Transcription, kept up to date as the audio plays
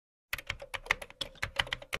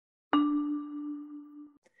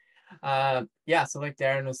Yeah, so like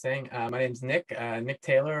Darren was saying, my name's Nick, Nick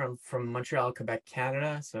Taylor. I'm from Montreal, Quebec,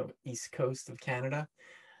 Canada, so east coast of Canada.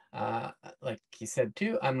 Like he said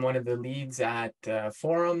too, I'm one of the leads at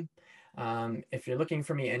Forem. If you're looking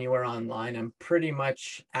for me anywhere online, I'm pretty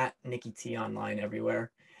much at Nicky T online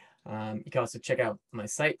everywhere. You can also check out my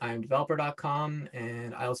site, imdeveloper.com,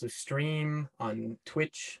 and I also stream on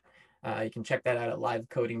Twitch. You can check that out at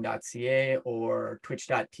livecoding.ca or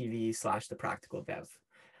twitch.tv/thepracticaldev.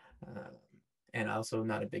 Uh, and also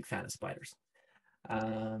not a big fan of spiders.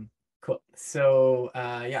 Cool. So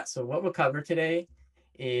yeah, so what we'll cover today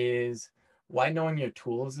is why knowing your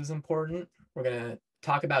tools is important. We're going to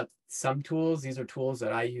talk about some tools. These are tools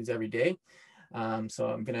that I use every day. So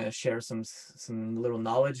I'm going to share some little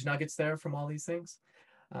knowledge nuggets there from all these things.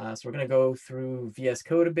 So we're going to go through VS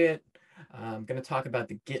Code a bit. I'm going to talk about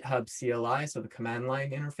the GitHub CLI, so the command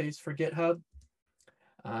line interface for GitHub.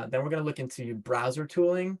 Then we're going to look into browser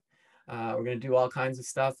tooling. We're going to do all kinds of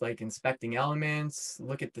stuff like inspecting elements,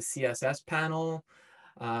 look at the CSS panel.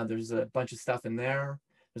 There's a bunch of stuff in there.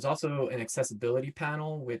 There's also an accessibility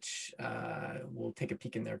panel, which we'll take a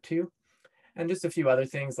peek in there too. And just a few other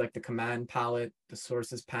things like the command palette, the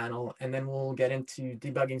sources panel, and then we'll get into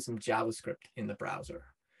debugging some JavaScript in the browser.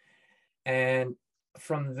 And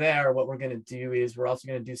from there, what we're going to do is we're also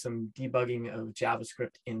going to do some debugging of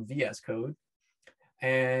JavaScript in VS Code.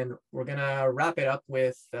 And we're going to wrap it up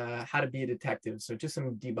with how to be a detective. So just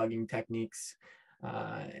some debugging techniques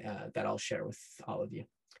that I'll share with all of you.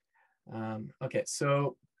 Okay,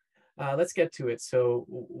 so let's get to it. So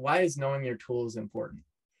why is knowing your tools important?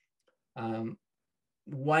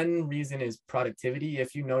 One reason is productivity.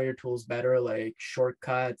 If you know your tools better, like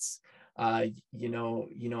shortcuts, you know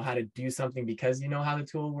how to do something because you know how the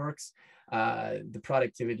tool works, the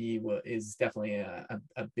productivity is definitely a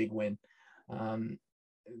big win.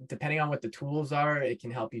 Depending on what the tools are, it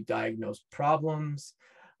can help you diagnose problems.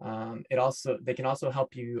 They can also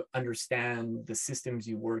help you understand the systems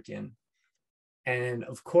you work in. And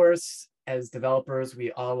of course, as developers,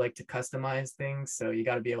 we all like to customize things. So you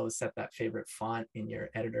got to be able to set that favorite font in your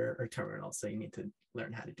editor or terminal. So you need to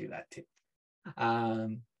learn how to do that too.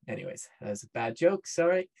 Anyways, that was a bad joke.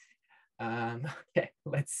 Sorry. Okay,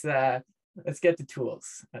 let's get to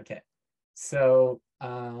tools. Okay, so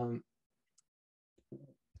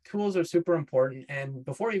tools are super important. And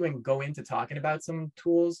before we even go into talking about some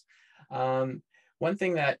tools, one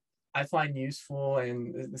thing that I find useful,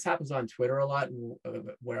 and this happens on Twitter a lot,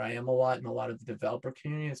 where I am a lot in a lot of the developer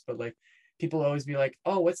communities, but like people always be like,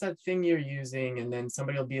 oh, what's that thing you're using? And then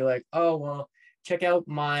somebody will be like, oh, well, check out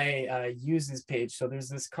my uses page. So there's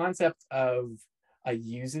this concept of a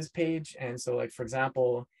uses page. And so like, for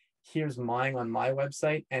example, here's mine on my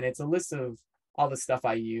website, and it's a list of all the stuff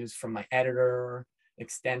I use from my editor,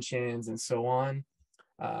 extensions, and so on.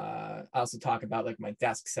 I also talk about like my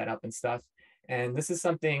desk setup and stuff. And this is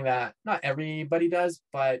something that not everybody does,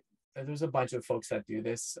 but there's a bunch of folks that do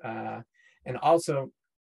this. And also,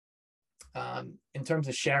 in terms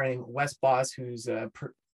of sharing, Wes Boss, who's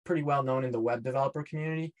pretty well known in the web developer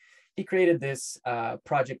community, he created this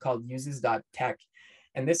project called uses.tech.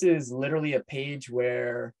 And this is literally a page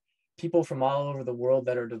where people from all over the world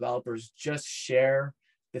that are developers just share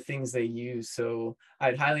the things they use. So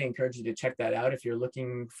I'd highly encourage you to check that out if you're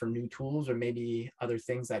looking for new tools or maybe other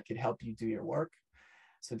things that could help you do your work.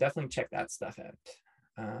 So definitely check that stuff out.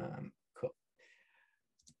 Cool.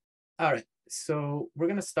 All right, so we're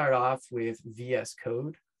gonna start off with VS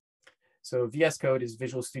Code. So VS Code is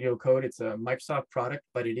Visual Studio Code. It's a Microsoft product,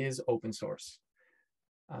 but it is open source.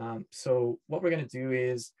 So what we're gonna do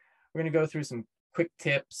is we're gonna go through some quick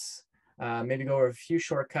tips, maybe go over a few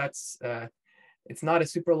shortcuts. It's not a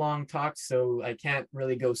super long talk, so I can't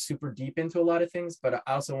really go super deep into a lot of things, but I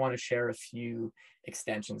also want to share a few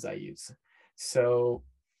extensions I use. So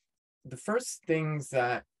the first things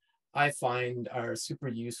that I find are super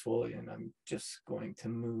useful, and I'm just going to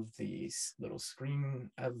move the little screen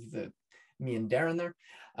of me and Darren there.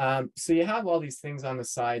 So you have all these things on the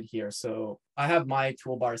side here. So I have my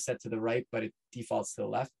toolbar set to the right, but it defaults to the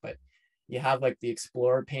left. But you have like the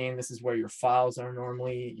Explorer pane. This is where your files are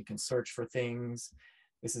normally. You can search for things.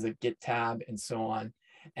 This is a Git tab and so on.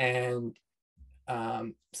 And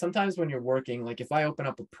sometimes when you're working, like if I open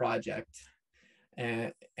up a project,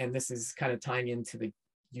 and this is kind of tying into the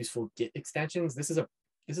useful Git extensions. This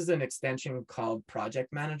is an extension called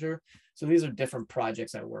Project Manager. So these are different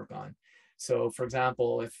projects I work on. So for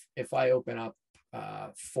example, if I open up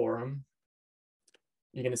Forem,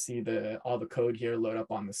 you're going to see all the code here load up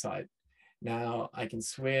on the side. Now I can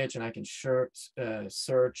switch and I can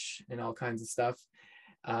search and all kinds of stuff.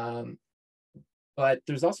 But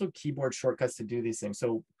there's also keyboard shortcuts to do these things.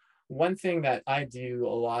 So one thing that I do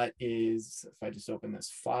a lot is, if I just open this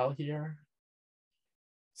file here.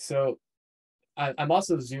 So I'm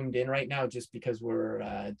also zoomed in right now just because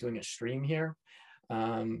we're doing a stream here.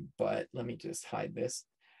 But let me just hide this.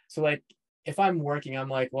 So like, if I'm working, I'm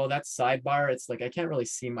like, well, that's sidebar. It's like, I can't really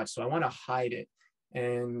see much. So I want to hide it.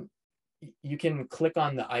 And you can click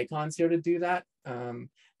on the icons here to do that.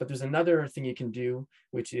 But there's another thing you can do,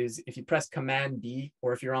 which is if you press Command B,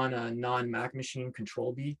 or if you're on a non-Mac machine,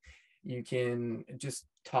 Control B, you can just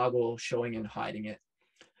toggle showing and hiding it.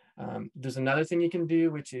 There's another thing you can do,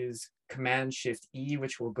 which is Command Shift E,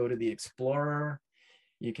 which will go to the Explorer.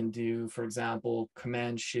 You can do, for example,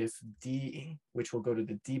 Command Shift D, which will go to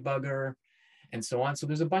the debugger, and so on. So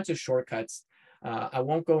there's a bunch of shortcuts. I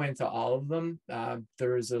won't go into all of them.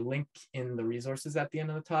 There's a link in the resources at the end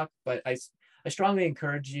of the talk, but I strongly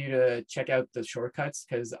encourage you to check out the shortcuts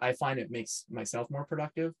because I find it makes myself more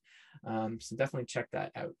productive. So definitely check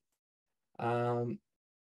that out.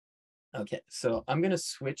 Okay, so I'm going to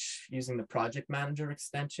switch using the project manager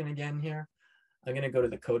extension again here. I'm going to go to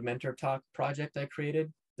the Codementor talk project I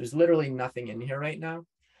created. There's literally nothing in here right now,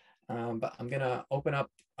 but I'm going to open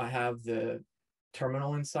up. I have the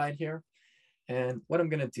terminal inside here. And what I'm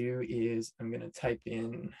going to do is I'm going to type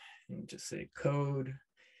in and just say code,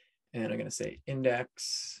 and I'm going to say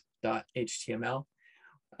index.html.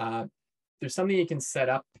 There's something you can set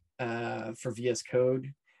up for VS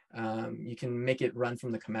Code. You can make it run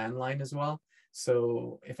from the command line as well.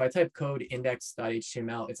 So if I type code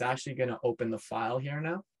index.html, it's actually going to open the file here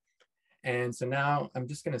now. And so now I'm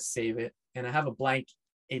just going to save it. And I have a blank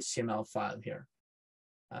HTML file here.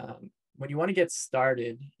 When you want to get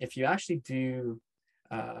started, if you actually do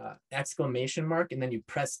exclamation mark and then you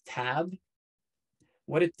press tab,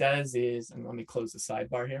 what it does is, and let me close the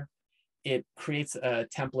sidebar here, it creates a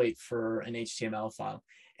template for an HTML file.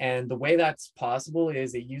 And the way that's possible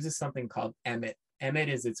is it uses something called Emmet. Emmet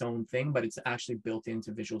is its own thing, but it's actually built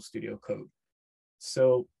into Visual Studio Code.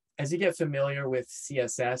 So as you get familiar with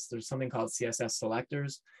CSS, there's something called CSS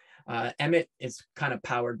selectors. Emmet is kind of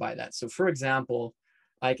powered by that. So for example,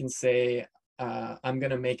 I can say, I'm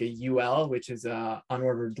going to make a UL, which is an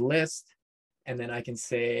unordered list. And then I can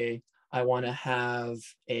say, I want to have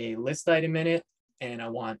a list item in it, and I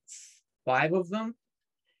want 5 of them.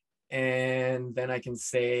 And then I can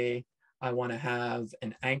say, I want to have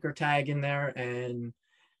an anchor tag in there, and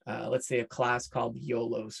let's say a class called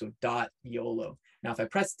YOLO, so .YOLO. Now, if I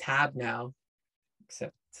press tab now,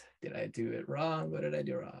 except did I do it wrong? What did I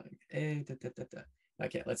do wrong?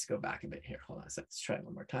 Okay, let's go back a bit here. Hold on a second. Let's try it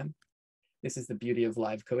one more time. This is the beauty of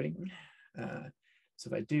live coding.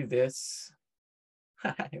 So if I do this,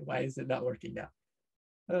 why is it not working now?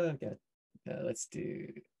 Oh, God. Let's do,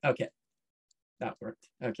 okay. That worked.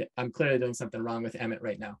 Okay, I'm clearly doing something wrong with Emmet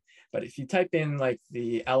right now. But if you type in like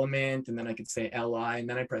the element, and then I could say li, and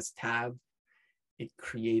then I press tab, it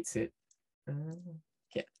creates it.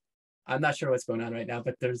 Okay, I'm not sure what's going on right now,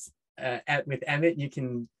 but there's, with Emmet, you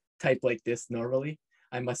can type like this normally.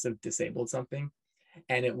 I must have disabled something,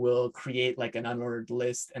 and it will create like an unordered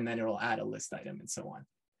list, and then it'll add a list item and so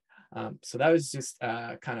on. So that was just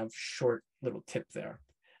kind of short little tip there.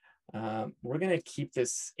 We're going to keep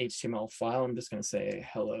this HTML file. I'm just going to say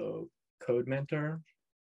hello Codementor.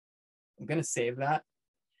 I'm going to save that.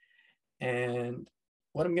 And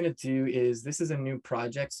what I'm going to do is, this is a new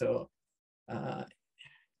project. So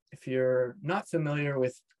if you're not familiar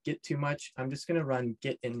with Git too much, I'm just going to run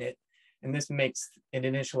git init. And this makes, it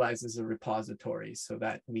initializes a repository so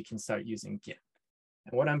that we can start using Git.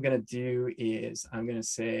 And what I'm going to do is I'm going to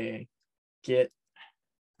say git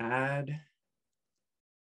add,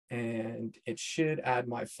 and it should add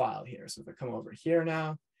my file here. So if I come over here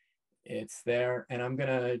now, it's there, and I'm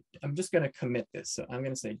just gonna commit this. So I'm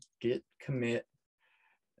gonna say git commit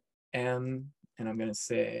m, and I'm gonna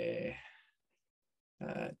say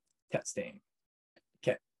testing.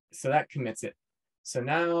 Okay, so that commits it. So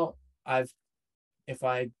now if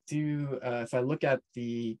I look at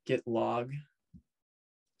the git log,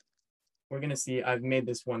 we're gonna see I've made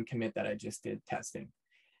this one commit that I just did testing.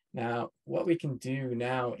 Now, what we can do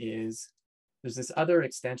now is, there's this other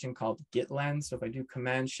extension called GitLens. So if I do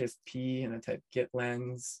Command Shift P and I type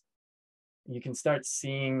GitLens, you can start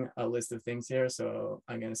seeing a list of things here. So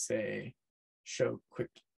I'm going to say show quick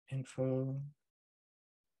info.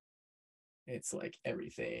 It's like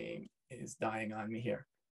everything is dying on me here.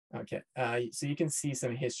 Okay, so you can see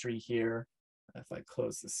some history here. If I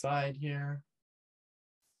close the side here.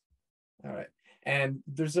 All right. And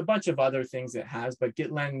there's a bunch of other things it has, but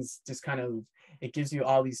GitLens just kind of, it gives you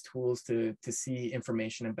all these tools to see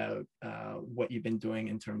information about what you've been doing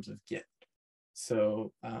in terms of Git.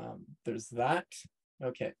 So there's that.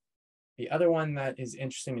 Okay. The other one that is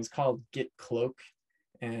interesting is called git cloak.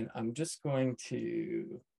 And I'm just going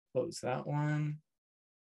to close that one.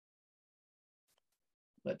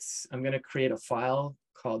 I'm going to create a file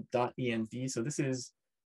called .env. So this is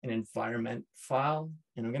an environment file,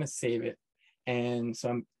 and I'm going to save it. And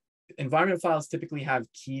so environment files typically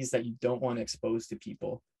have keys that you don't want to expose to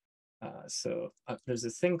people. There's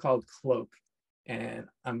this thing called cloak, and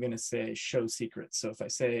I'm going to say show secrets. So if I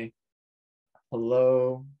say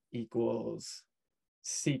hello equals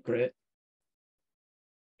secret,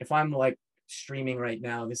 if I'm like streaming right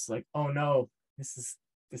now, this is like, oh no, this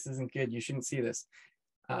isn't good. You shouldn't see this.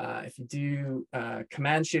 If you do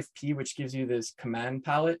Command Shift P, which gives you this command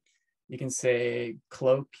palette, you can say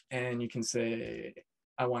cloak, and you can say,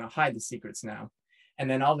 I want to hide the secrets now. And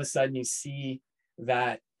then all of a sudden you see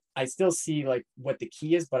that I still see like what the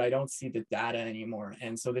key is, but I don't see the data anymore.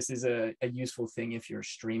 And so this is a useful thing if you're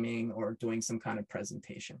streaming or doing some kind of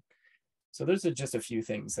presentation. So those are just a few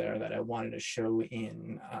things there that I wanted to show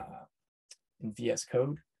in VS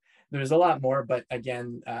Code. There's a lot more, but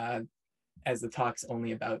again, as the talk's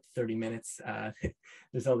only about 30 minutes,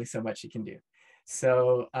 there's only so much you can do.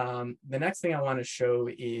 So the next thing I want to show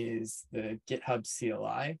is the GitHub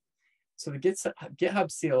CLI. So the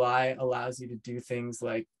GitHub CLI allows you to do things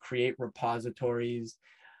like create repositories.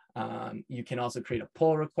 You can also create a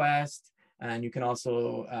pull request, and you can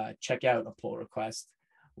also check out a pull request.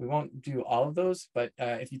 We won't do all of those, but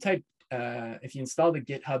if you install the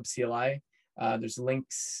GitHub CLI, there's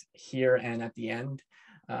links here and at the end.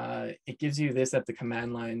 It gives you this at the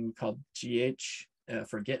command line called GH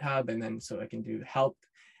for GitHub, and then so I can do help,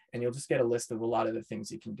 and you'll just get a list of a lot of the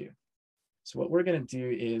things you can do. So what we're going to do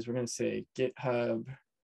is we're going to say GitHub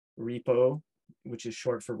repo, which is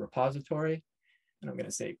short for repository, and I'm going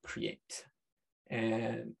to say create.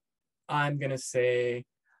 And I'm going to say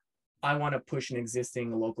I want to push an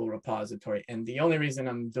existing local repository. And the only reason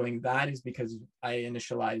I'm doing that is because I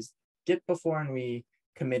initialized Git before and we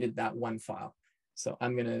committed that one file. So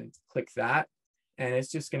I'm going to click that, and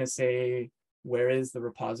it's just going to say, where is the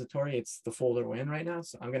repository? It's the folder we're in right now.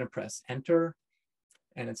 So I'm going to press enter,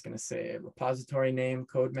 and it's going to say repository name,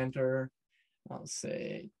 Codementor. I'll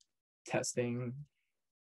say testing.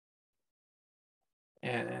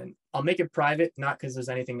 And I'll make it private, not because there's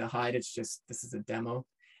anything to hide. It's just, this is a demo.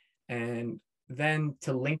 And then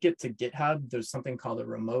to link it to GitHub, there's something called a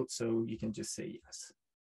remote. So you can just say yes.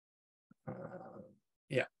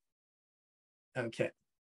 Yeah. Okay.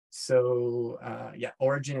 So yeah,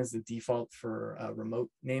 origin is the default for a remote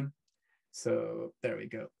name. So there we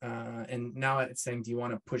go. And now it's saying, do you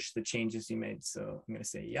want to push the changes you made? So I'm going to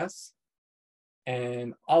say yes.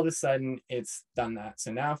 And all of a sudden it's done that.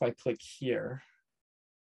 So now if I click here,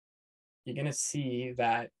 you're going to see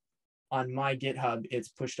that on my GitHub, it's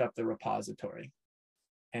pushed up the repository.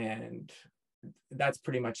 And that's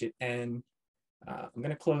pretty much it. And I'm going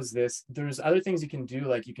to close this. There's other things you can do,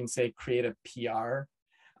 like you can say create a PR,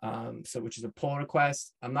 which is a pull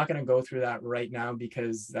request. I'm not going to go through that right now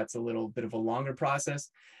because that's a little bit of a longer process.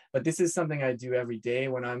 But this is something I do every day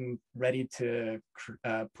when I'm ready to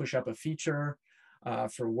push up a feature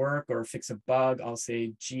for work or fix a bug. I'll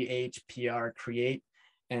say GHPR create.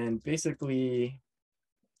 And basically,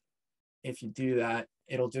 if you do that,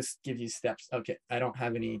 it'll just give you steps. Okay, I don't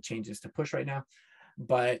have any changes to push right now,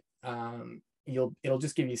 but it'll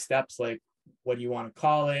just give you steps like, what do you want to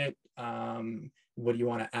call it? What do you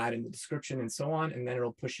want to add in the description and so on? And then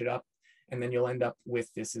it'll push it up. And then you'll end up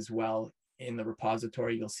with this as well in the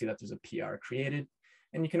repository. You'll see that there's a PR created.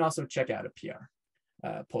 And you can also check out a PR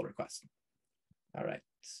pull request. All right,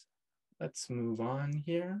 let's move on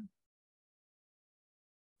here.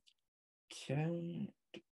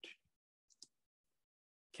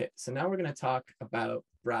 Okay, so now we're going to talk about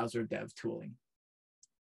browser dev tooling.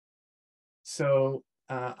 So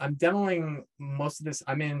I'm demoing most of this.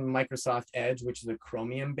 I'm in Microsoft Edge, which is a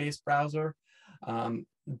Chromium-based browser.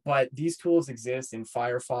 But these tools exist in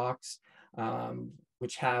Firefox,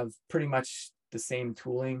 which have pretty much the same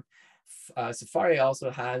tooling. Safari also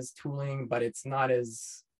has tooling, but it's not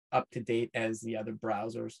as up-to-date as the other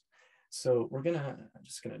browsers. So I'm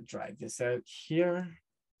just gonna drag this out here.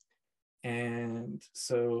 And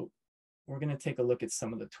so we're gonna take a look at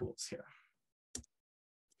some of the tools here.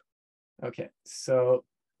 Okay, so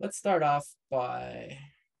let's start off by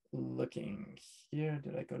looking here.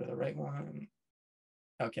 Did I go to the right one?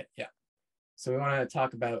 Okay, yeah. So we wanna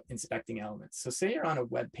talk about inspecting elements. So say you're on a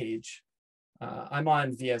web page. I'm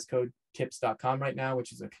on vscodetips.com right now,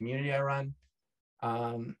 which is a community I run.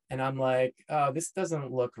 And I'm like, oh, this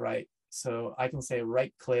doesn't look right. So I can say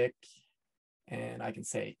right click and I can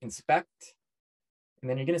say inspect. And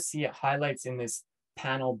then you're going to see it highlights in this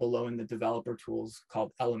panel below in the developer tools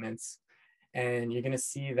called elements. And you're going to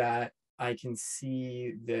see that I can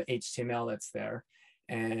see the HTML that's there.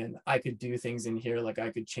 And I could do things in here, like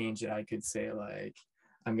I could change it. I could say like,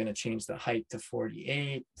 I'm going to change the height to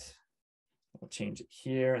 48. I'll change it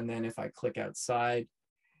here. And then if I click outside,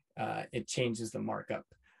 it changes the markup.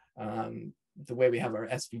 The way we have our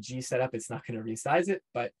SVG set up, it's not going to resize it,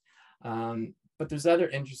 but there's other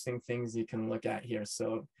interesting things you can look at here.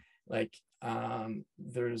 So like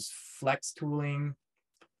there's flex tooling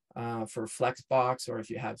for Flexbox, or if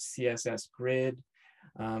you have CSS grid.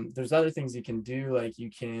 There's other things you can do, like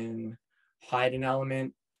you can hide an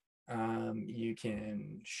element, you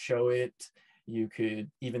can show it, you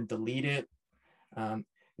could even delete it.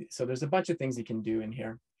 So there's a bunch of things you can do in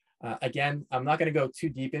here. Again, I'm not going to go too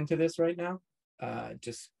deep into this right now,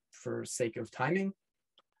 just for sake of timing,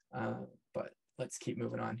 but let's keep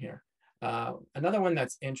moving on here. Another one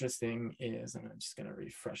that's interesting is, and I'm just going to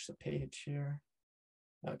refresh the page here.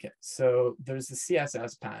 Okay, so there's the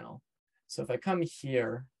CSS panel. So if I come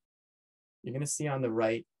here, you're going to see on the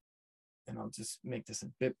right, and I'll just make this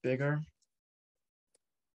a bit bigger.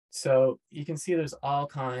 So you can see there's all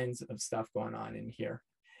kinds of stuff going on in here.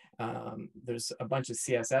 There's a bunch of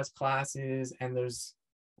CSS classes, and there's,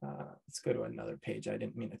 let's go to another page. I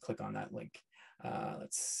didn't mean to click on that link.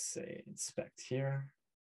 Let's say inspect here.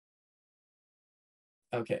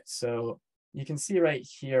 Okay, so you can see right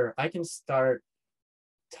here, I can start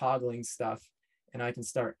toggling stuff, and I can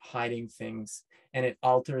start hiding things, and it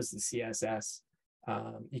alters the CSS.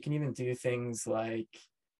 You can even do things like,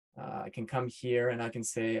 I can come here and I can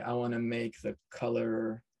say, I want to make the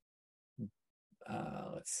color,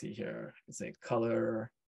 let's see here, I can say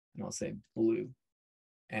color, and I'll say blue,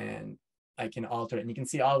 and I can alter it. And you can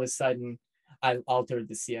see all of a sudden, I've altered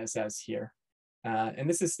the CSS here. And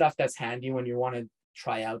this is stuff that's handy when you want to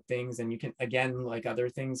try out things, and you can, again, like other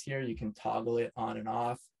things here, you can toggle it on and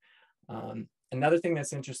off. Another thing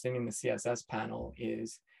that's interesting in the CSS panel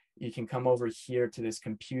is you can come over here to this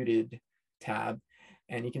computed tab,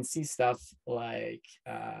 and you can see stuff like,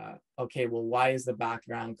 okay, well, why is the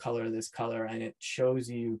background color this color? And it shows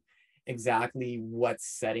you exactly what's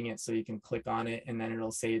setting it. So you can click on it, and then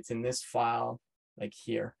it'll say it's in this file, like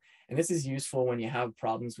here. And this is useful when you have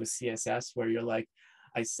problems with CSS where you're like,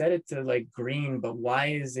 I set it to like green, but why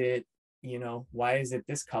is it, you know, why is it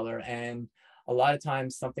this color? And a lot of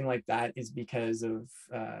times something like that is because of,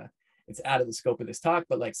 it's out of the scope of this talk,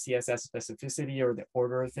 but like CSS specificity or the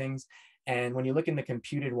order of things. And when you look in the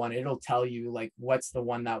computed one, it'll tell you like, what's the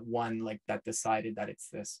one that won, like that decided that it's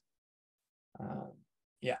this.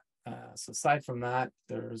 Yeah, so aside from that,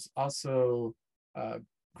 there's also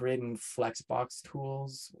grid and flexbox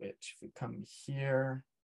tools, which if we come here,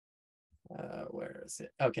 where is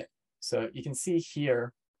it? Okay, so you can see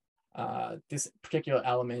here, this particular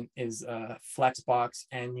element is a flexbox,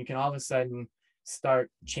 and you can all of a sudden start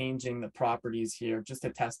changing the properties here just to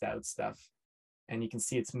test out stuff. And you can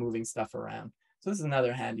see it's moving stuff around. So this is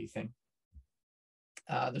another handy thing.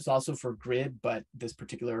 There's also for grid, but this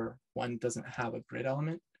particular one doesn't have a grid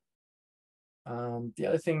element. The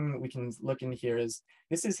other thing we can look in here is,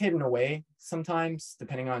 this is hidden away sometimes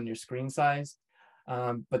depending on your screen size.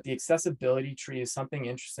 But the accessibility tree is something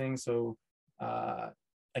interesting. So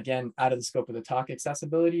again, out of the scope of the talk,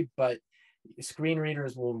 accessibility, but screen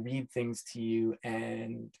readers will read things to you,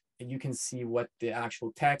 and you can see what the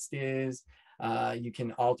actual text is. You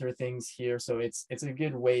can alter things here. So it's a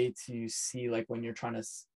good way to see, like when you're trying to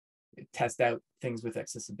test out things with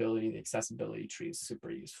accessibility, the accessibility tree is super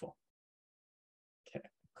useful. Okay,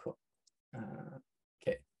 cool.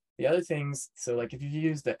 Okay, the other things, so like if you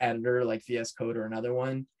use the editor like VS Code or another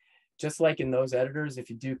one, just like in those editors, if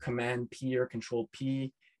you do Command P or Control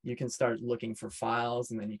P, you can start looking for files,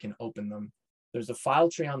 and then you can open them. There's a file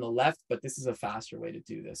tree on the left, but this is a faster way to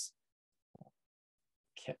do this.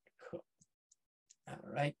 Okay, cool.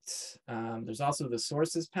 All right. There's also the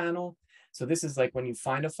sources panel. So this is like when you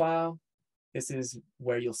find a file, this is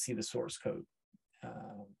where you'll see the source code.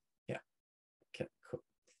 Yeah. Okay, cool.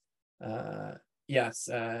 Yes,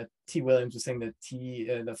 T. Williams was saying that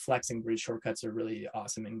the flex and grid shortcuts are really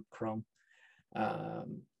awesome in Chrome.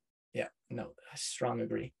 Yeah, no, I strong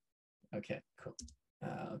agree. Okay, cool.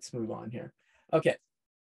 Let's move on here. Okay,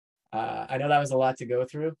 I know that was a lot to go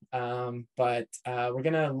through, but we're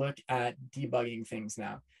gonna look at debugging things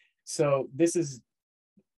now. So this is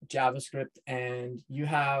JavaScript, and you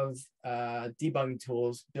have debugging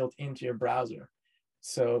tools built into your browser.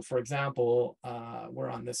 So for example, we're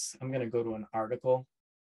on this, I'm gonna go to an article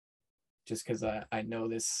just because I know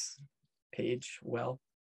this page well.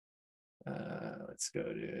 Let's go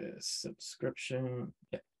to subscription.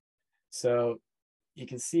 Yeah. So you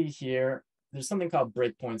can see here, there's something called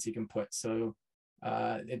breakpoints you can put. So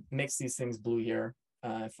it makes these things blue here.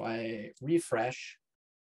 If I refresh,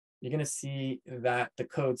 you're going to see that the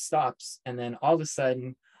code stops. And then all of a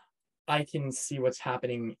sudden, I can see what's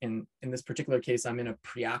happening in this particular case. I'm in a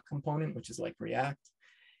Preact component, which is like React.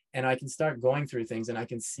 And I can start going through things and I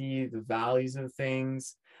can see the values of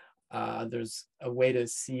things. There's a way to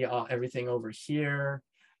see everything over here,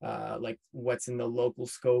 like what's in the local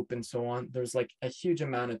scope and so on. There's like a huge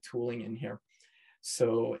amount of tooling in here.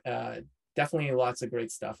 So definitely lots of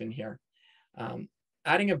great stuff in here.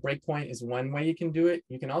 Adding a breakpoint is one way you can do it.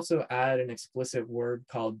 You can also add an explicit word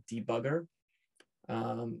called debugger,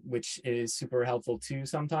 which is super helpful too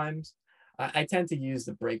sometimes. I tend to use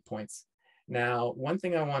the breakpoints. Now, one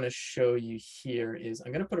thing I want to show you here is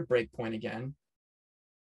I'm going to put a breakpoint again,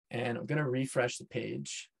 and I'm going to refresh the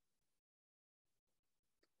page.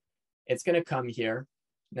 It's going to come here.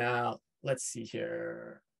 Now, let's see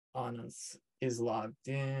here. Honest is logged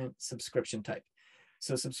in, subscription type.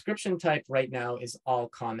 So subscription type right now is all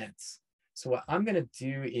comments. So what I'm going to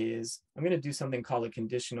do is I'm going to do something called a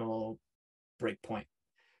conditional breakpoint.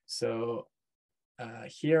 So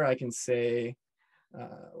here I can say,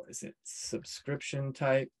 what is it? Subscription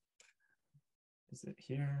type. Is it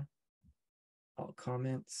here? All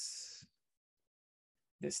comments.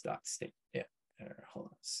 This dot state. Yeah. Hold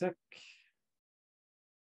on a sec.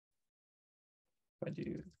 If I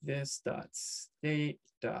do this dot state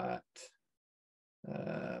dot,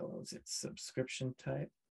 what was it? Subscription type.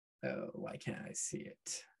 Oh, why can't I see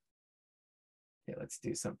it? Okay, let's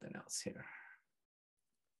do something else here.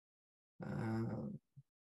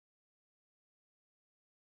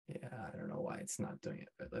 Yeah, I don't know why it's not doing it,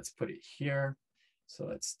 but let's put it here. So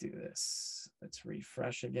let's do this. Let's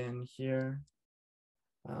refresh again here.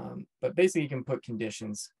 But basically you can put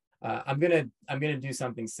conditions. I'm gonna do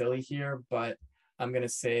something silly here, but I'm gonna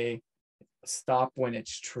say stop when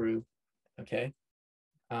it's true. Okay.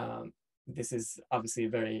 This is obviously a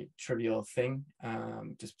very trivial thing.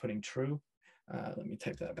 Just putting true. Let me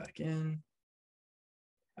type that back in.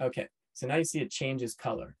 Okay, so now you see it changes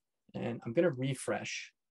color, and I'm gonna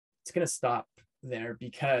refresh. It's going to stop there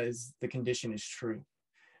because the condition is true.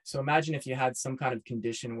 So imagine if you had some kind of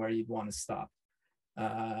condition where you'd want to stop.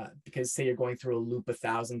 Because say you're going through a loop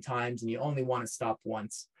 1,000 times and you only want to stop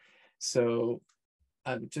once. So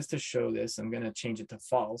just to show this, I'm going to change it to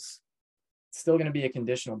false. It's still going to be a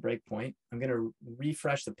conditional breakpoint. I'm going to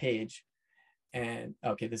refresh the page. And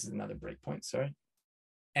okay, this is another breakpoint, sorry.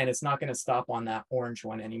 And it's not going to stop on that orange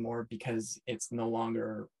one anymore because it's no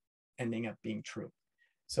longer ending up being true.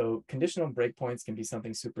 So conditional breakpoints can be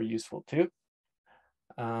something super useful too.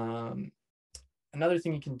 Another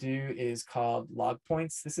thing you can do is called log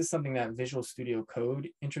points. This is something that Visual Studio Code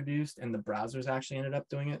introduced and the browsers actually ended up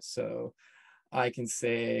doing it. So I can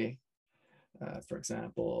say, for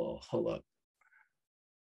example, hello.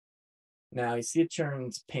 Now you see it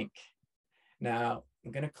turns pink. Now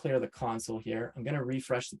I'm going to clear the console here. I'm going to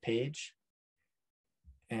refresh the page.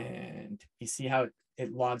 And you see how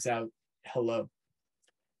it logs out hello.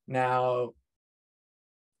 Now,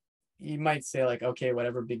 you might say like, okay,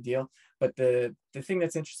 whatever, big deal. But the thing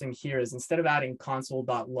that's interesting here is instead of adding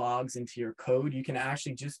console.logs into your code, you can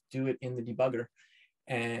actually just do it in the debugger.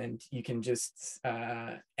 And you can just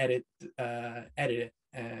edit it.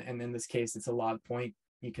 And in this case, it's a log point.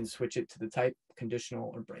 You can switch it to the type,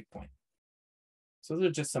 conditional or breakpoint. So those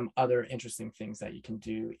are just some other interesting things that you can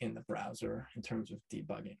do in the browser in terms of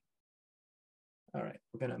debugging. All right,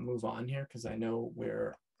 we're going to move on here because I know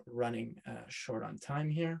we're running short on time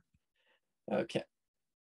here. Okay,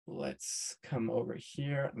 let's come over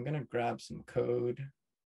here. I'm going to grab some code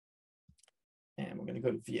and we're going to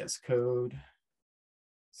go to VS Code.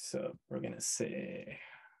 So we're going to say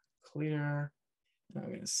clear. I'm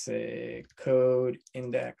going to say code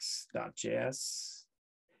index.js.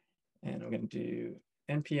 And I'm going to do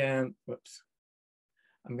npm, whoops.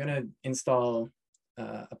 I'm going to install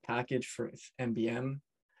a package for NBM.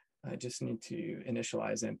 I just need to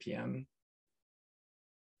initialize npm.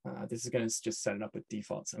 This is going to just set it up with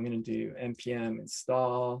defaults. I'm going to do npm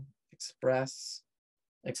install express.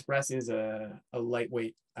 Express is a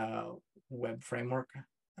lightweight web framework.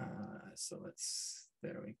 So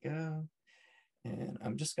there we go. And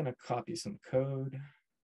I'm just going to copy some code.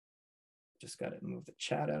 Just got to move the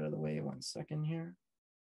chat out of the way 1 second here.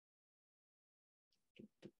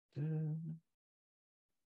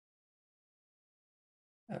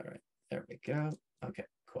 All right, there we go. Okay,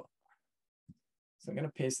 cool. So I'm going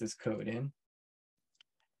to paste this code in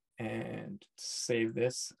and save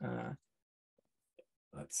this.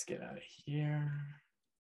 Let's get out of here.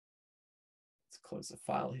 Let's close the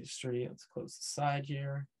file history. Let's close the side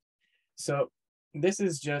here. So this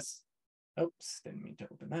is just, oops, didn't mean to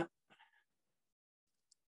open that.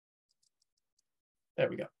 There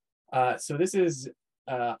we go. So this is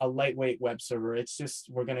a lightweight web server. It's just,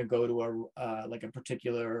 we're going to go to like a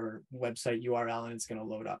particular website URL and it's going to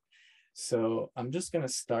load up. So I'm just going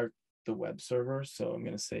to start the web server. So I'm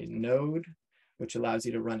going to say node, which allows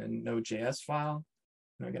you to run a Node.js file.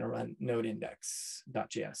 And I'm going to run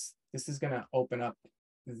nodeindex.js. This is going to open up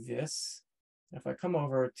this. If I come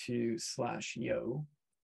over to /yo,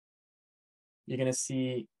 you're going to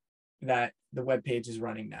see that the web page is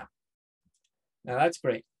running now. Now that's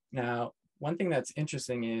great. Now, one thing that's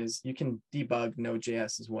interesting is you can debug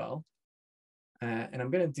Node.js as well. And I'm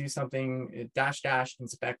going to do something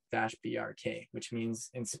 --inspect-brk, which means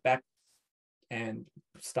inspect and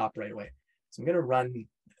stop right away. So I'm going to run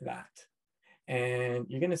that. And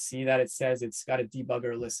you're going to see that it says it's got a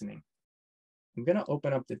debugger listening. I'm going to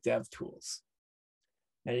open up the dev tools.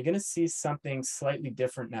 Now you're going to see something slightly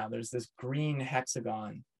different now. There's this green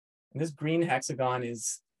hexagon. And this green hexagon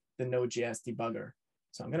is the Node.js debugger.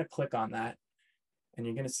 So I'm going to click on that. And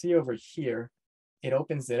you're going to see over here, it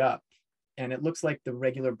opens it up. And it looks like the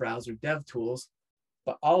regular browser dev tools.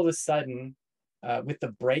 But all of a sudden, with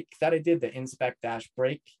the break that I did, the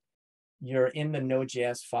inspect-break, you're in the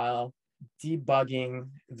Node.js file debugging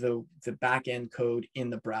the backend code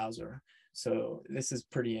in the browser. So this is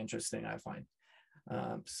pretty interesting, I find.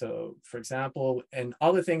 So for example, and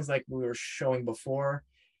all the things like we were showing before,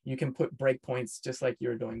 you can put breakpoints just like you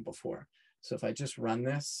were doing before. So if I just run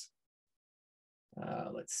this,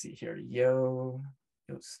 let's see here, yo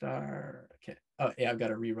star, okay. Oh yeah, I've got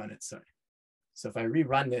to rerun it, sorry. So if I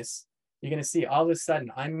rerun this, you're going to see all of a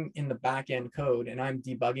sudden I'm in the backend code and I'm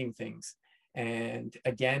debugging things. And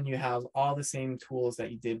again, you have all the same tools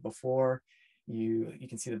that you did before. You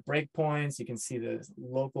can see the breakpoints, you can see the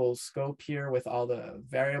local scope here with all the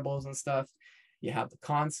variables and stuff. You have the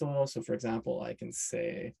console. So for example, I can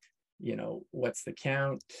say, you know, what's the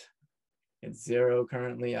count? It's 0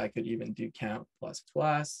 currently. I could even do count plus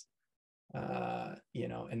plus, you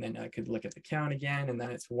know, and then I could look at the count again, and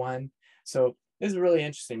then it's 1. So this is really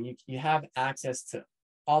interesting. You have access to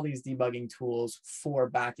all these debugging tools for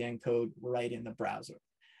backend code right in the browser.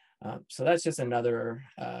 So that's just another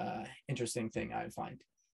interesting thing I find.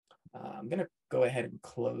 I'm going to go ahead and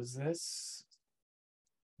close this.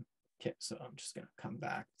 Okay, so I'm just going to come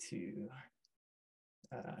back to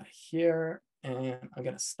here, and I'm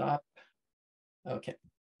going to stop. Okay,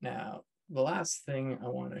 now the last thing I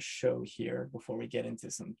want to show here before we get into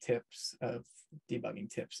some tips of debugging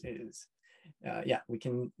tips is, yeah, we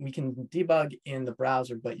can debug in the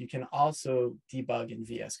browser, but you can also debug in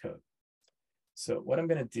VS Code. So what I'm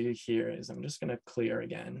going to do here is I'm just going to clear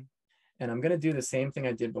again, and I'm going to do the same thing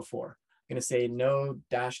I did before. I'm going to say node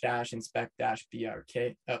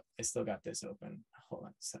 --inspect-brk. Oh, I still got this open. Hold on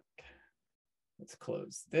a sec. Let's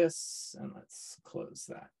close this and let's close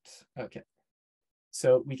that. Okay.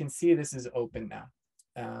 So we can see this is open now.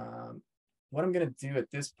 What I'm going to do at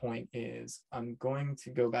this point is I'm going to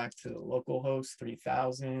go back to the localhost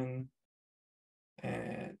 3000,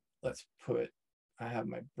 and let's put, I have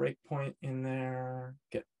my breakpoint in there.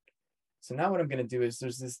 Good. So now what I'm going to do is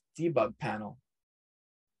there's this debug panel,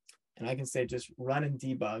 and I can say just run and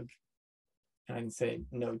debug, and I can say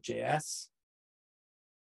Node.js,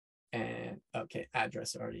 and okay,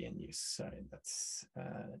 address already in use. Sorry, let's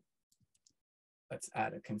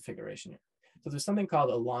add a configuration here. So there's something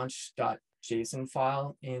called a launch.json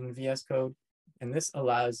file in VS Code, and this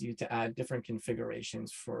allows you to add different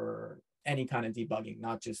configurations for any kind of debugging,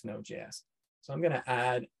 not just Node.js. So I'm going to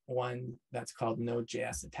add one that's called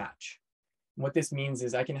Node.js attach. And what this means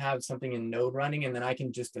is I can have something in Node running, and then I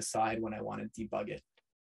can just decide when I want to debug it.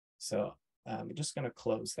 So I'm just going to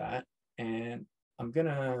close that, and I'm going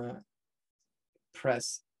to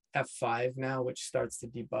press F5 now, which starts the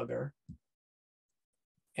debugger.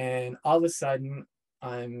 And all of a sudden,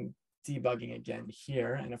 I'm debugging again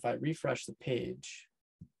here. And if I refresh the page,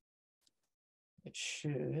 it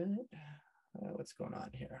should, what's going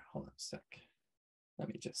on here? Hold on a sec. Let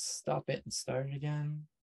me just stop it and start it again.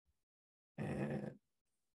 And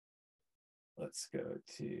let's go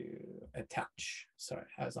to attach. Sorry,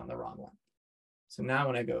 I was on the wrong one. So now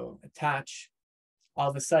when I go attach, all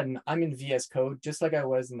of a sudden I'm in VS Code just like I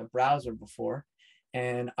was in the browser before,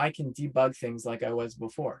 and I can debug things like I was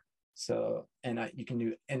before. So, and you can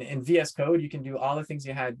do, and in VS Code, you can do all the things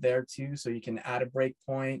you had there too. So you can add a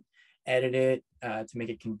breakpoint, edit it to make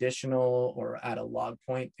it conditional, or add a log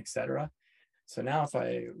point, etc. So now if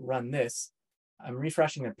I run this, I'm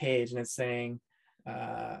refreshing the page and it's saying,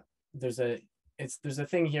 there's a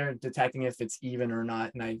thing here detecting if it's even or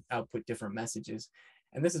not, and I output different messages.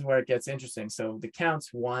 And this is where it gets interesting. So the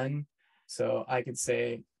count's 1. So I could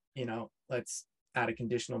say, let's add a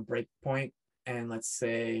conditional breakpoint, and let's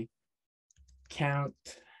say count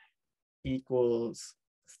equals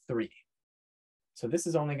 3. So this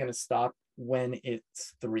is only going to stop when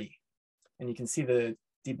it's 3. And you can see the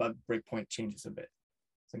debug breakpoint changes a bit.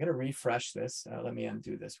 So I'm going to refresh this. Let me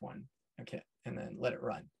undo this one. Okay, and then let it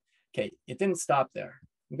run. Okay, it didn't stop there.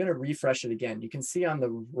 I'm going to refresh it again. You can see on the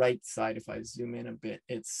right side, if I zoom in a bit,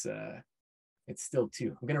 it's still 2.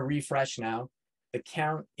 I'm going to refresh now. The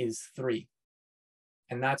count is 3.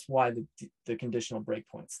 And that's why the conditional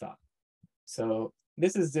breakpoint stopped. So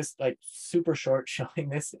this is just like super short showing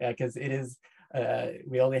this because it is,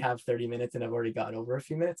 we only have 30 minutes and I've already gone over a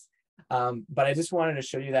few minutes. But I just wanted to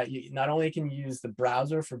show you that you not only can use the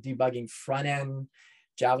browser for debugging front-end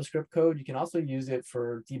JavaScript code, you can also use it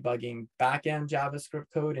for debugging back-end JavaScript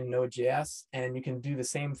code in Node.js, and you can do the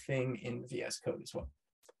same thing in VS Code as well.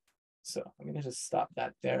 So I'm going to just stop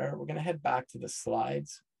that there. We're going to head back to the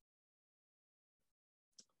slides.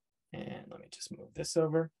 And let me just move this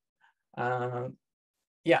over.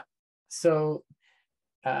 Yeah, so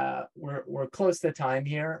we're close to time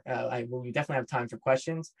here. We definitely have time for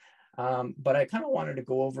questions, but I kind of wanted to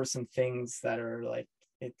go over some things that are like,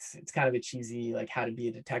 it's kind of a cheesy, like how to be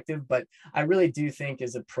a detective, but I really do think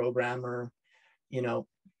as a programmer,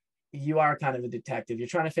 you are kind of a detective. You're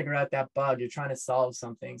trying to figure out that bug, you're trying to solve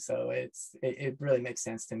something. So it really makes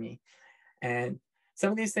sense to me. And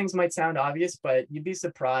some of these things might sound obvious, but you'd be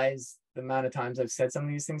surprised the amount of times I've said some of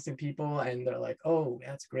these things to people and they're like, oh,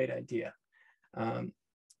 that's a great idea.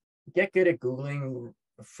 Get good at Googling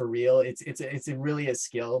for real. It's really a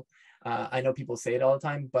skill. I know people say it all the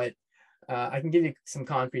time, but I can give you some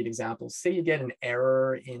concrete examples. Say you get an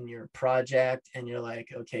error in your project and you're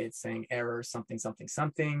like, okay, it's saying error, something, something,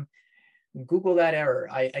 something. Google that error.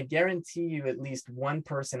 I guarantee you at least one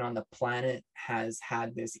person on the planet has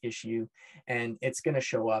had this issue, and it's going to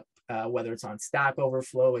show up, whether it's on Stack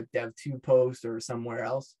Overflow, a Dev2 post, or somewhere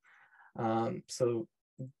else. So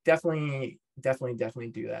definitely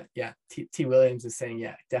do that. Yeah, T Williams is saying,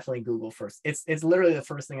 yeah, definitely Google first. It's literally the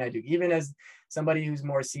first thing I do. Even as somebody who's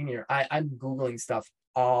more senior, I'm Googling stuff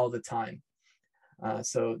all the time.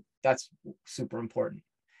 So that's super important.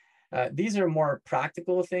 These are more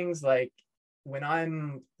practical things, like when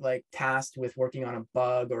I'm like tasked with working on a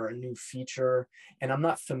bug or a new feature and I'm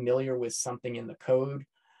not familiar with something in the code,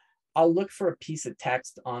 I'll look for a piece of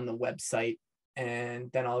text on the website,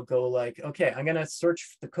 and then I'll go like, okay, I'm gonna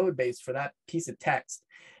search the code base for that piece of text.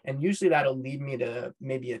 And usually that'll lead me to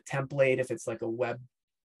maybe a template if it's like a web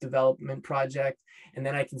development project. And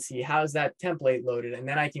then I can see how's that template loaded. And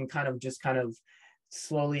then I can kind of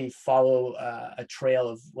slowly follow a trail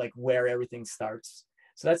of like where everything starts.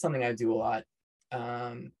 So that's something I do a lot.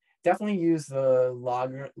 Definitely use the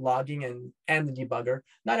logging and the debugger.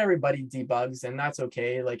 Not everybody debugs, and that's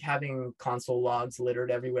okay. Like having console logs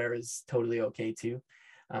littered everywhere is totally okay too.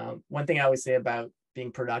 One thing I always say about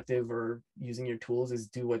being productive or using your tools is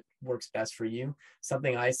do what works best for you.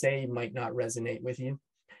 Something I say might not resonate with you.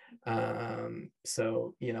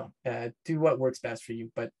 So, do what works best for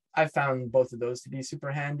you. But I found both of those to be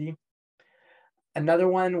super handy. Another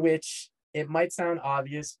one, which it might sound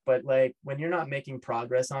obvious, but like when you're not making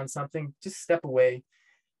progress on something, just step away,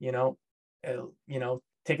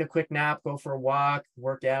 take a quick nap, go for a walk,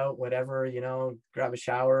 work out, whatever, grab a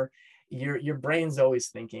shower. Your brain's always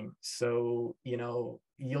thinking. So,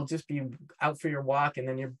 you'll just be out for your walk, and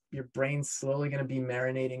then your brain's slowly going to be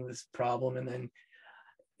marinating this problem. And then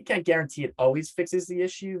you can't guarantee it always fixes the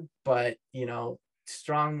issue, but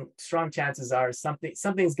strong chances are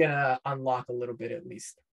something's gonna unlock a little bit at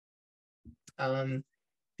least. The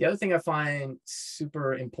other thing I find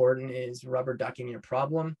super important is rubber ducking your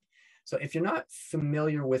problem. So if you're not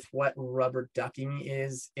familiar with what rubber ducking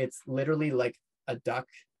is, it's literally like a duck.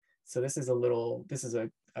 So this is a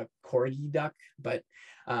corgi duck, but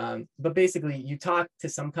basically you talk to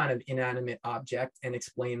some kind of inanimate object and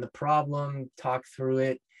explain the problem, talk through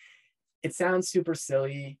it. It sounds super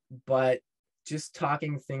silly, but just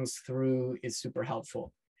talking things through is super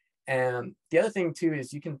helpful. And the other thing too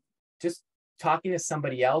is you can just talking to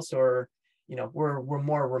somebody else, or we're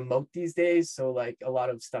more remote these days, so like a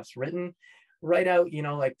lot of stuff's written. Write out,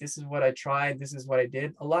 like this is what I tried, this is what I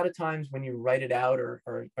did. A lot of times when you write it out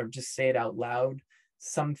or just say it out loud,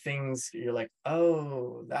 some things you're like,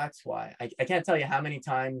 oh, that's why. I can't tell you how many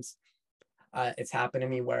times it's happened to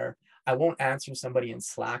me where I won't answer somebody in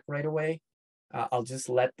Slack right away. I'll just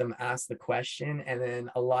let them ask the question. And then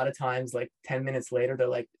a lot of times, like 10 minutes later, they're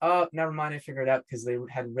like, oh, never mind, I figured it out, because they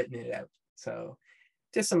had written it out. So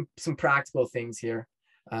just some practical things here.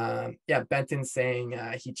 Yeah, Benton's saying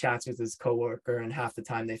he chats with his coworker and half the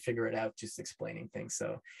time they figure it out just explaining things.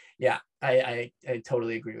 So yeah, I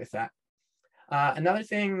totally agree with that. Another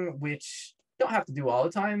thing which don't have to do all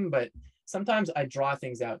the time, but sometimes I draw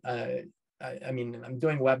things out. I mean, I'm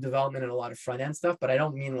doing web development and a lot of front end stuff, but I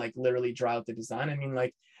don't mean like literally draw out the design. I mean,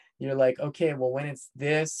 like, you're like, okay, well, when it's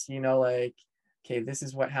this, you know, like, okay, this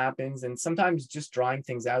is what happens. And sometimes just drawing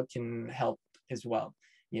things out can help as well.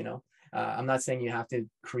 You know, I'm not saying you have to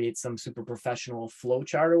create some super professional flow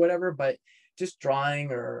chart or whatever, but just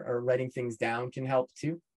drawing or writing things down can help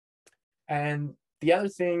too. And the other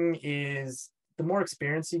thing is, the more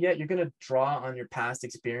experience you get, you're going to draw on your past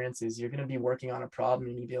experiences. You're going to be working on a problem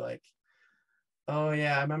and you'd be like, oh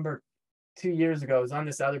yeah, I remember 2 years ago I was on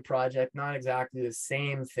this other project, not exactly the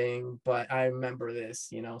same thing, but I remember this,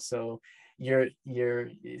 you know. So your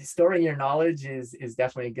storing your knowledge is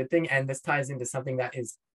definitely a good thing. And this ties into something that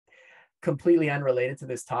is completely unrelated to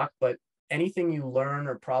this talk, but anything you learn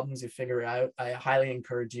or problems you figure out, I highly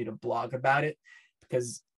encourage you to blog about it,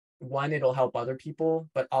 because one, it'll help other people,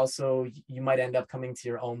 but also you might end up coming to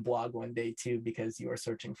your own blog one day too, because you are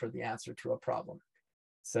searching for the answer to a problem.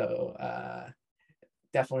 So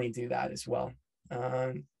definitely do that as well.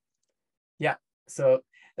 Yeah, so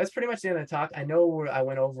that's pretty much the end of the talk. I know I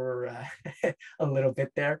went over a little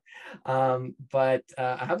bit there, but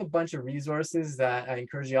I have a bunch of resources that I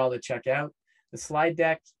encourage you all to check out. The slide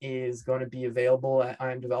deck is going to be available at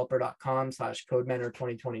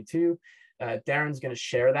imdeveloper.com/codementor2022. Darren's going to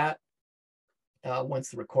share that once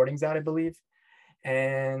the recording's out, I believe.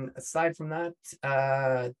 And aside from that,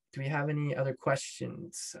 do we have any other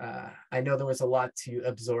questions? I know there was a lot to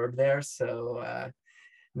absorb there, so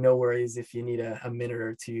no worries if you need a minute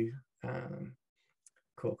or two.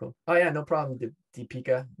 Cool. Oh yeah, no problem,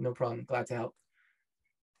 Deepika, no problem. Glad to help.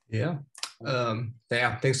 Yeah.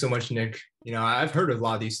 Yeah, thanks so much, Nick. You know, I've heard of a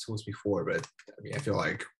lot of these tools before, but I mean, I feel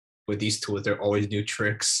like with these tools, there are always new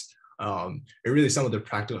tricks. And really some of the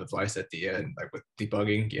practical advice at the end, like with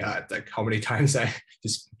debugging, yeah, like how many times I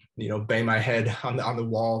just, you know, bang my head on the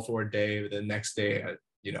wall for a day, but the next day, I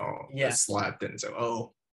slept and so,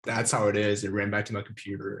 oh, that's how it is. It ran back to my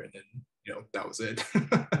computer and then, you know, that was it.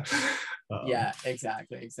 Yeah,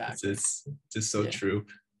 exactly. It's just so true.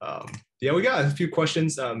 Yeah, we got a few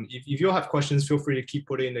questions. If you all have questions, feel free to keep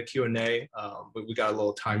putting in the Q&A. But we got a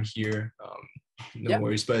little time here. No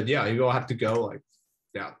worries. But yeah, you all have to go. Like,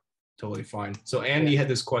 yeah, totally fine. So Andy had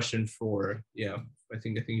this question for, I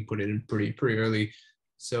think he put it in pretty early.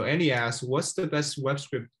 So Andy asked, what's the best web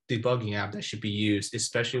script debugging app that should be used,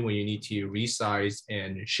 especially when you need to resize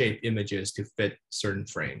and shape images to fit certain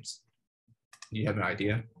frames? Do you have an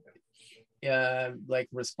idea? Like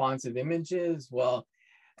responsive images, well,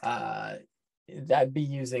 that'd be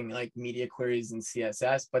using like media queries and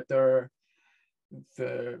CSS, but there's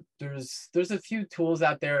a few tools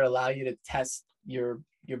out there that allow you to test your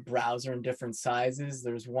browser in different sizes.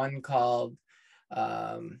 There's one called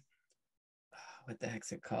what the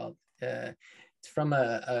heck's it called? It's from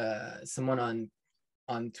someone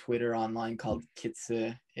on Twitter online called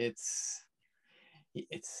Kitsa.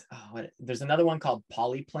 There's another one called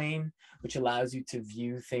Polyplane, which allows you to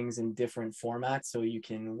view things in different formats, so you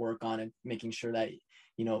can work on it, making sure that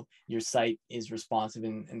your site is responsive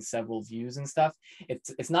in several views and stuff.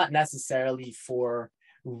 It's not necessarily for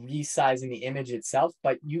resizing the image itself,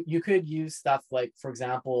 but you could use stuff like, for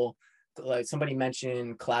example, like somebody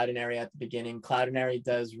mentioned Cloudinary at the beginning. Cloudinary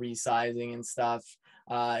does resizing and stuff.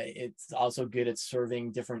 It's also good at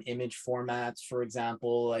serving different image formats. For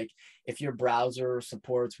example, like if your browser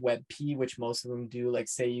supports WebP, which most of them do, like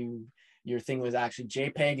say your thing was actually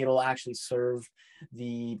JPEG, it'll actually serve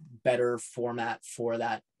the better format for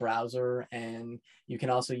that browser. And you can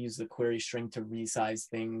also use the query string to resize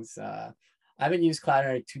things. I haven't used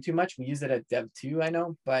Cloudinary too much. We use it at Dev2, I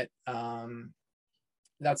know, but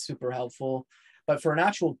that's super helpful. But for an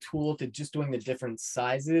actual tool to just doing the different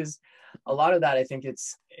sizes, a lot of that, I think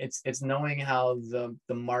it's knowing how the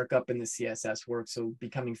markup in the CSS works. So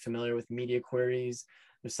becoming familiar with media queries.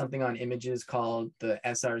 There's something on images called the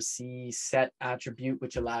src set attribute,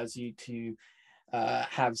 which allows you to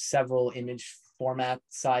have several image format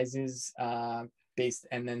sizes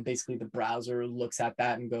and then basically the browser looks at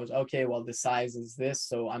that and goes, okay, well, the size is this,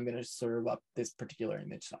 so I'm going to serve up this particular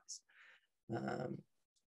image size.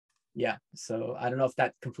 Yeah, so I don't know if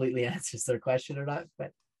that completely answers their question or not,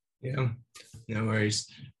 but yeah, no worries.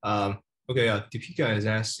 Okay, Deepika is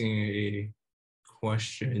asking a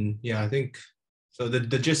question. Yeah, I think so. The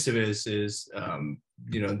gist of it is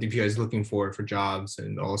Deepika is looking for jobs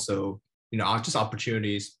and also just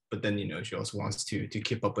opportunities, but then, she also wants to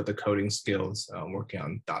keep up with the coding skills, working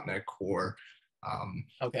on .NET Core.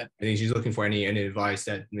 Okay. I think she's looking for any advice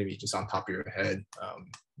that maybe just on top of your head,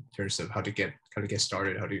 in terms of how to get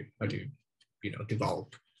started, how to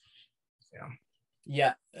develop.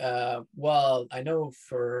 Yeah. Well, I know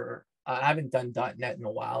I haven't done .NET in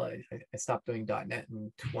a while. I stopped doing .NET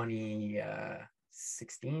in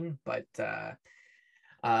 2016, but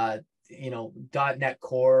 .NET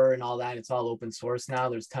Core and all that, it's all open source now.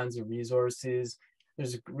 There's tons of resources.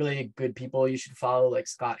 There's really good people you should follow, like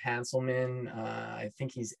Scott Hanselman. I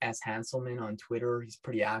think he's S Hanselman on Twitter. He's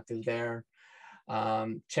pretty active there.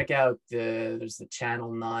 Check out there's the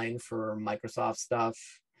Channel 9 for Microsoft stuff.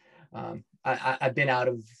 I've been out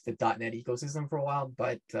of the .NET ecosystem for a while,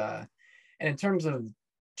 but and in terms of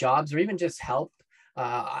jobs or even just help,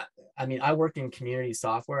 I work in community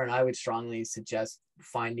software, and I would strongly suggest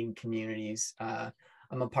finding communities.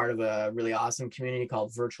 I'm a part of a really awesome community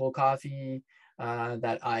called Virtual Coffee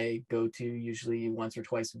that I go to usually once or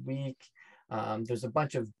twice a week. There's a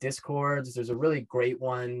bunch of Discords. There's a really great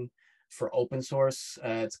one for open source.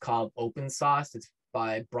 It's called Open Sauce. It's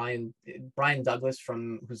by Brian Douglas,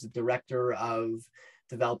 who's the director of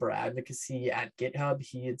developer advocacy at GitHub.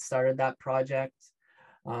 He had started that project.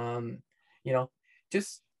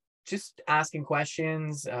 Just asking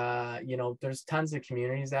questions. There's tons of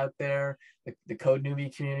communities out there. The Code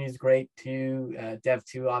Newbie community is great too.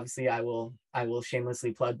 Dev2, obviously, I will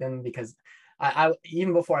shamelessly plug them, because I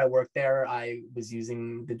even before I worked there, I was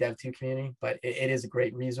using the Dev2 community, but it is a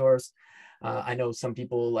great resource. I know some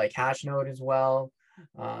people like Hashnode as well.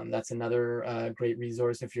 That's another great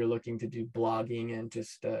resource if you're looking to do blogging and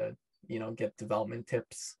just get development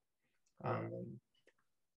tips.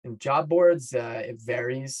 And job boards, it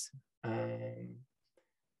varies.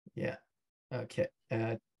 Yeah. Okay.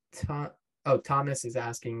 Thomas is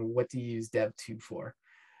asking, what do you use Dev2 for?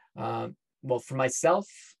 Well, for myself,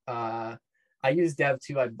 I use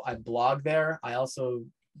Dev2. I blog there. I also,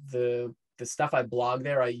 the stuff I blog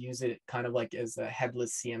there, I use it kind of like as a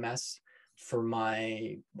headless CMS for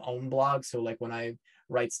my own blog. So like when I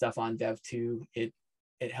write stuff on Dev2, it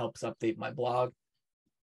helps update my blog.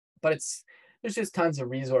 But there's just tons of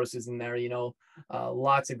resources in there,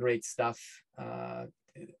 lots of great stuff. A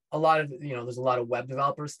lot of, there's a lot of web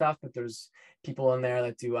developer stuff, but there's people in there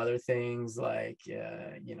that do other things like,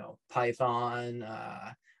 Python,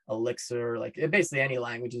 Elixir, like basically any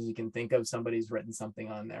languages you can think of, somebody's written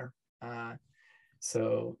something on there.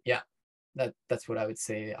 So yeah, that's what I would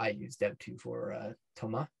say I use Dev2 for,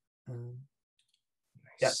 Thomas. Nice.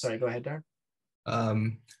 Yeah, sorry, go ahead, Darren.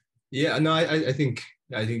 Yeah, no, I think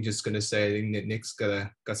just gonna say, I think that Nick's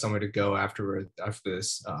got somewhere to go after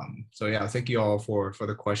this. So yeah, thank you all for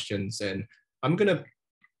the questions, and I'm gonna,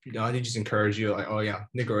 I think just encourage you, like, oh yeah,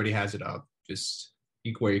 Nick already has it up, just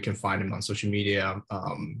where you can find him on social media.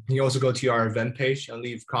 You can also go to our event page and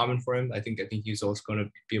leave a comment for him. I think he's also gonna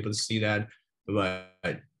be able to see that. But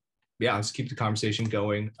yeah, let's keep the conversation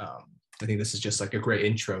going. I think this is just like a great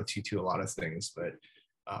intro to a lot of things, but.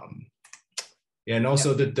 Yeah, and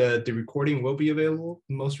also the recording will be available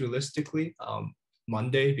most realistically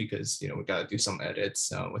Monday, because we got to do some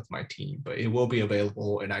edits with my team, but it will be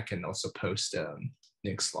available, and I can also post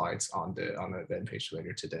Nick's slides on the event page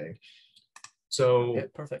later today. So okay,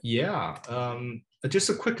 perfect. Yeah, just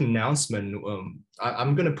a quick announcement.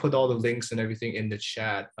 I'm gonna put all the links and everything in the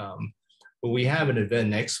chat. But we have an event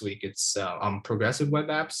next week. It's on progressive web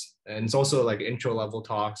apps, and it's also like intro level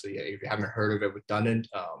talk. So yeah, if you haven't heard of it, we've done it.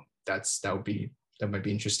 That might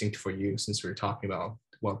be interesting for you, since we're talking about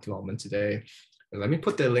web development today. And let me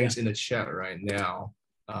put the links in the chat right now.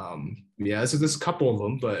 Yeah, so there's a couple of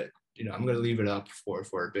them, but I'm gonna leave it up for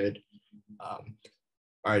a bit. All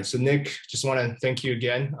right, so Nick, just want to thank you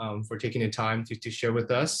again for taking the time to share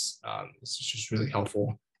with us. This is just really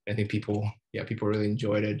helpful. I think people really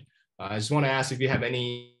enjoyed it. I just want to ask if you have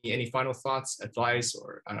any final thoughts, advice,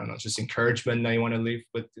 or I don't know, just encouragement that you want to leave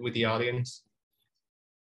with the audience.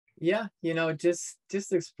 Yeah,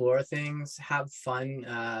 just explore things, have fun.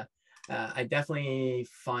 I definitely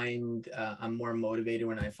find I'm more motivated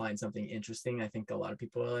when I find something interesting. I think a lot of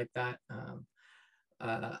people are like that.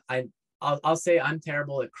 I'll say I'm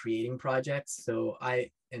terrible at creating projects. So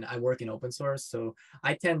I work in open source. So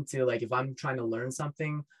I tend to, like, if I'm trying to learn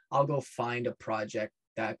something, I'll go find a project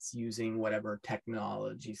that's using whatever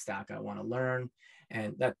technology stack I want to learn.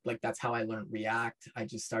 And that's how I learned React. I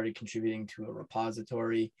just started contributing to a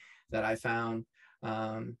repository that I found.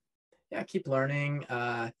 Yeah, keep learning.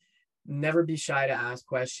 Never be shy to ask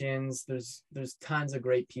questions. There's tons of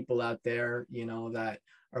great people out there, that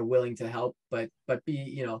are willing to help, but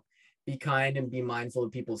be be kind and be mindful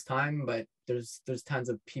of people's time, but there's tons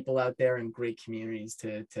of people out there and great communities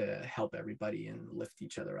to help everybody and lift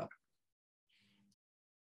each other up.